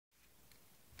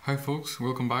Hi folks,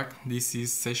 welcome back. This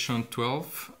is session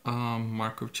 12,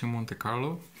 Markov chain Monte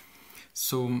Carlo.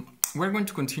 So we're going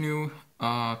to continue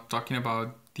talking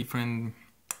about different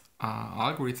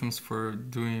algorithms for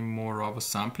doing more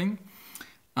robust sampling.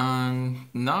 And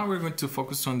now we're going to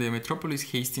focus on the Metropolis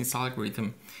Hastings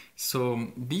algorithm. So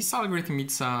this algorithm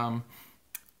is a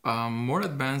more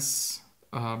advanced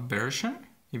version,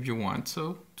 if you want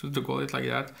to call it like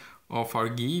that, of our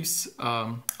Gibbs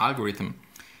algorithm.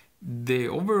 The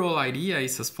overall idea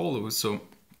is as follows. So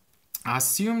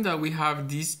assume that we have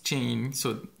this chain.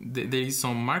 So there is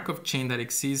some Markov chain that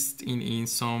exists in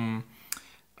some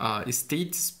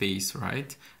state space,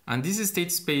 right? And this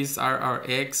state space are our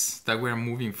x that we're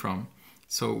moving from.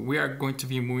 So we are going to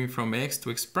be moving from x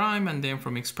to x prime, and then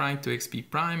from x prime to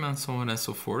xp prime, and so on and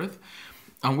so forth.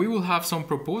 And we will have some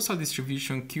proposal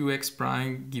distribution qx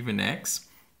prime given x.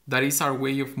 That is our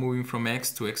way of moving from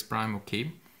x to x prime,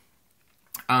 okay?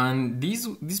 And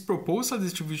this proposal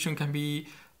distribution can be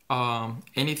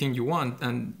anything you want,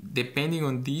 and depending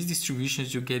on these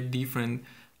distributions, you get different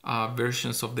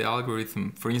versions of the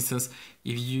algorithm. For instance,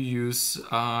 if you use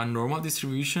a normal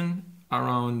distribution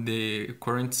around the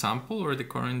current sample or the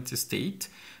current state,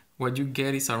 what you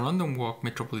get is a random walk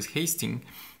Metropolis Hastings.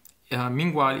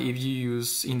 Meanwhile, if you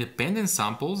use independent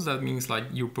samples, that means like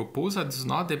your proposal does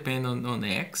not depend on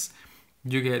x,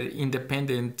 you get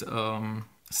independent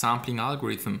sampling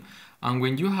algorithm. And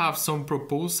when you have some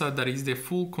proposal that is the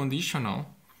full conditional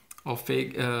of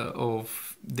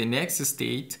the next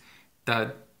state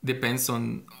that depends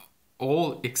on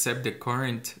all except the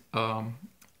current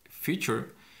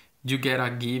feature, you get a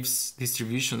Gibbs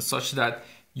distribution such that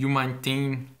you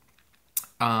maintain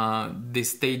the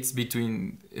states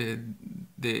between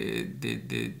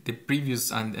the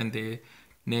previous and the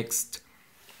next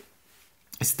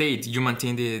state. You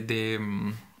maintain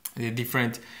the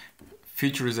different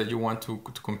features that you want to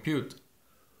compute.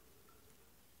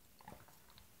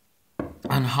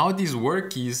 And how this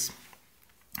works is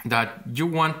that you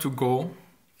want to go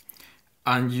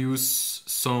and use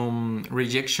some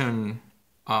rejection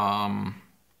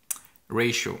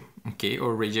ratio, okay,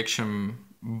 or rejection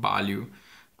value.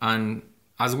 And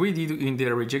as we did in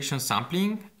the rejection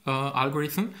sampling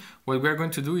algorithm, what we're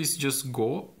going to do is just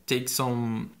go take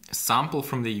some sample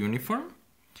from the uniform.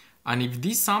 And if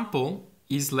this sample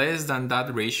is less than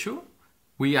that ratio,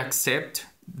 we accept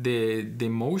the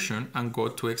motion and go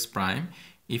to x prime.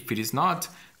 If it is not,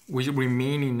 we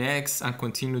remain in x and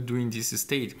continue doing this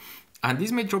state. And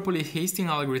this Metropolis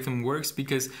Hastings algorithm works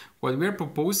because what we are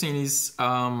proposing is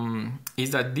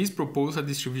that this proposal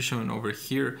distribution over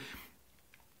here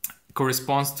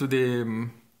corresponds to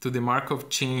the Markov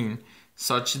chain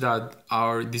such that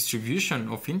our distribution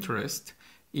of interest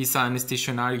is an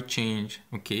stationary change,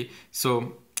 okay?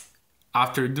 So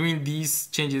after doing these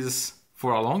changes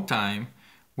for a long time,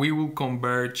 we will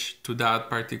converge to that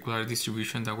particular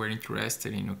distribution that we're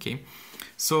interested in, okay?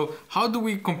 So how do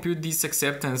we compute this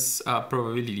acceptance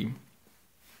probability?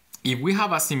 If we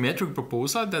have a symmetric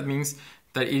proposal, that means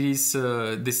that it is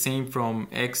the same from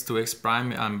x to x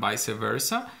prime and vice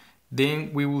versa,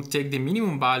 then we will take the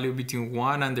minimum value between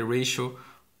 1 and the ratio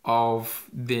of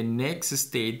the next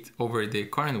state over the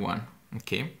current one,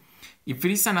 okay? If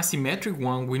it is an asymmetric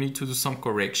one, we need to do some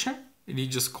correction. It is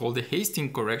just called the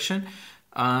Hastings correction.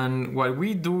 And what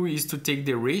we do is to take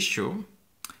the ratio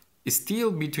still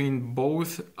between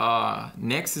both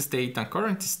next state and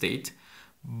current state,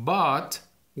 but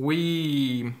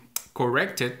we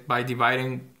correct it by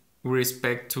dividing with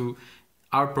respect to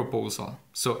our proposal.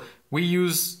 So we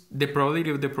use the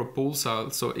probability of the proposal,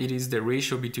 so it is the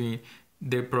ratio between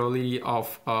the probability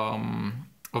of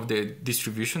the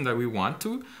distribution that we want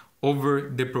to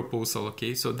over the proposal,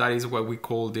 okay? So that is what we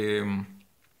call the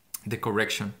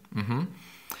correction.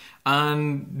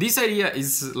 And this idea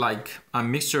is like a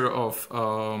mixture of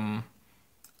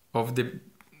the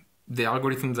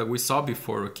algorithms that we saw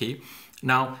before, okay?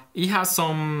 Now, it has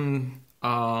some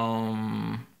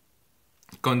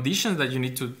conditions that you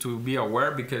need to be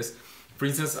aware, because, for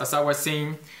instance, as I was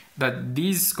saying, that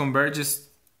this converges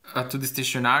to the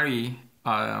stationary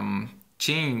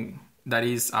chain that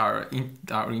is our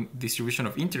distribution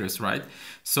of interest, right?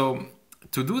 So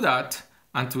to do that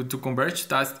and to converge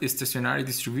that stationary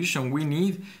distribution, we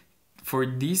need for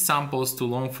these samples to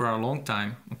long for a long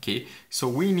time, okay? So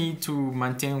we need to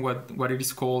maintain what it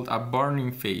is called a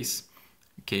burning phase,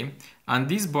 okay? And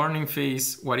this burning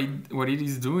phase, what it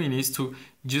is doing is to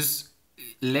just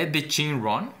let the chain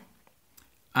run,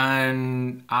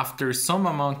 and after some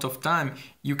amount of time,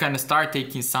 you can start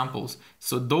taking samples.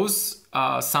 So those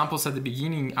samples at the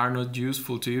beginning are not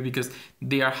useful to you because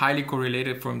they are highly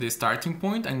correlated from the starting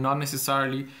point and not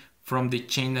necessarily from the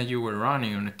chain that you were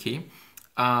running on, okay?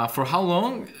 For how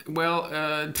long? Well,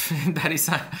 that is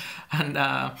a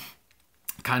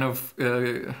kind of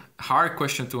hard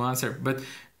question to answer, but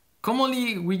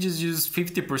commonly we just use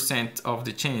 50% of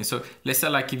the chain. So let's say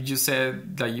like if you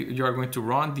said that you are going to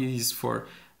run these for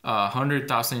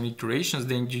 100,000 iterations,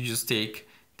 then you just take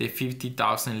the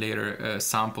 50,000 later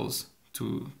samples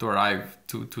to arrive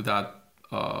to that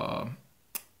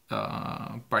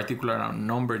particular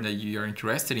number that you are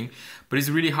interested in. But it's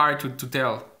really hard to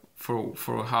tell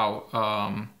for how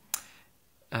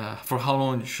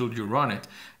long should you run it.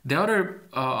 The other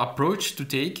approach to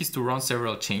take is to run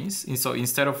several chains. And so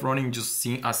instead of running just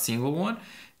a single one,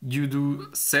 you do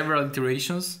several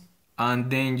iterations and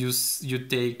then you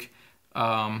take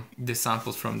the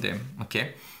samples from them.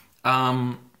 Okay.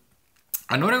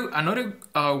 Another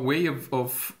way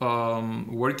of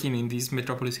working in this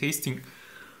Metropolis Hastings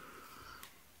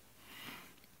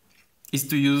is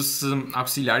to use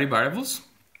auxiliary variables.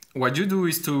 What you do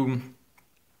is to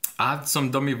add some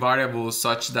dummy variables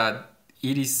such that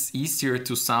it is easier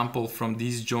to sample from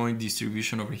this joint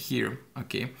distribution over here,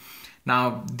 okay?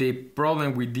 Now, the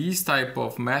problem with these type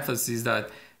of methods is that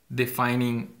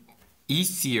defining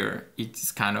easier,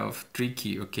 it's kind of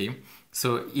tricky, okay?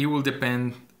 So it will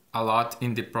depend a lot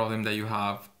in the problem that you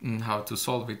have and how to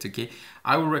solve it, okay?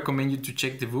 I would recommend you to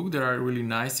check the book. There are really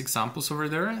nice examples over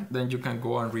there. Then you can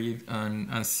go and read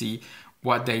and see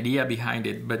what the idea behind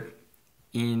it. But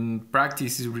in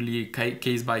practice, it's really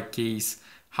case by case.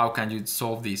 How can you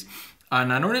solve this?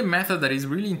 And another method that is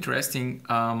really interesting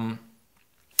and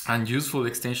useful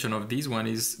extension of this one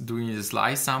is doing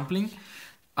slice sampling.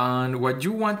 And what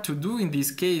you want to do in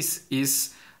this case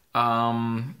is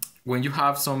when you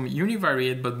have some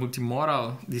univariate but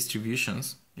multimodal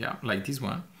distributions, yeah, like this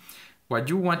one, what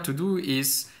you want to do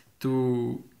is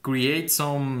to create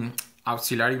some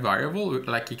auxiliary variable,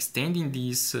 like extending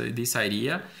this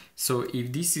idea. So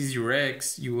if this is your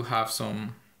x, you will have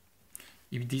some.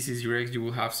 If this is your x, you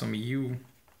will have some u,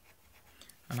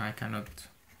 and I cannot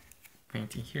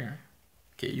paint it here.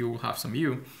 Okay, you will have some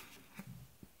u,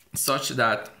 such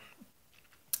that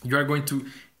you are going to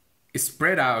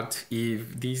spread out.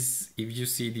 If you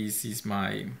see this is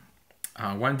my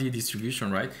 1D distribution,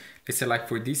 right? Let's say like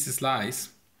for this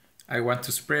slice, I want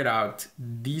to spread out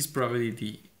this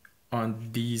probability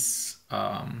on this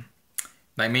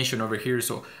dimension over here.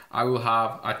 So I will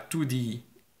have a 2D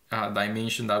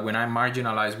dimension that when I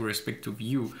marginalize with respect to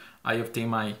u, I obtain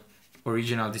my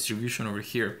original distribution over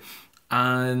here.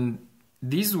 And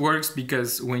this works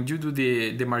because when you do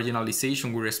the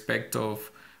marginalization with respect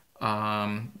of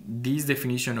this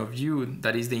definition of u,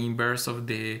 that is the inverse of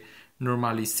the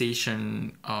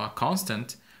normalization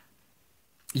constant,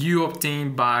 you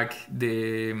obtain back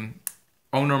the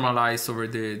unnormalized over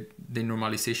the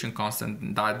normalization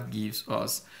constant. That gives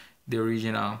us the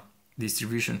original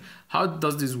distribution. How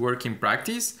does this work in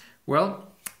practice? Well,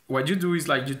 what you do is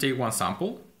like you take one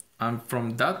sample, and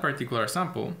from that particular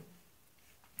sample,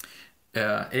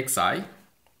 xi,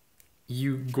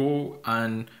 you go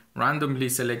and randomly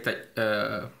select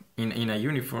in a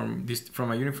uniform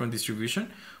from a uniform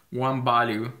distribution one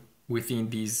value within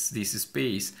this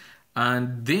space,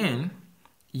 and then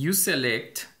you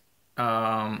select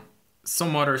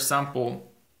some other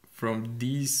sample from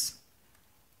this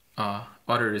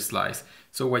other slice.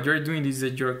 So what you're doing is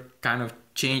that you're kind of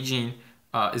changing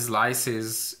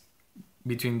slices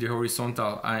between the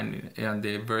horizontal and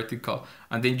the vertical,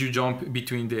 and then you jump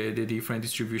between the different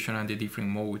distribution and the different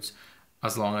modes,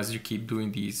 as long as you keep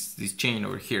doing this chain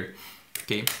over here.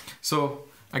 Okay, so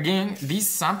again, these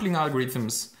sampling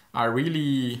algorithms are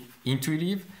really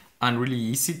intuitive and really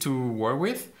easy to work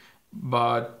with,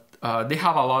 but they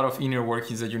have a lot of inner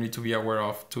workings that you need to be aware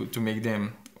of to make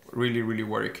them really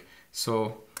work.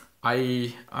 So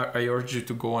I urge you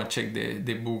to go and check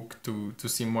the book to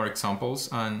see more examples,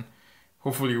 and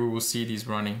hopefully we will see this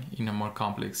running in a more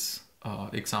complex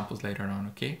examples later on,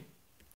 okay?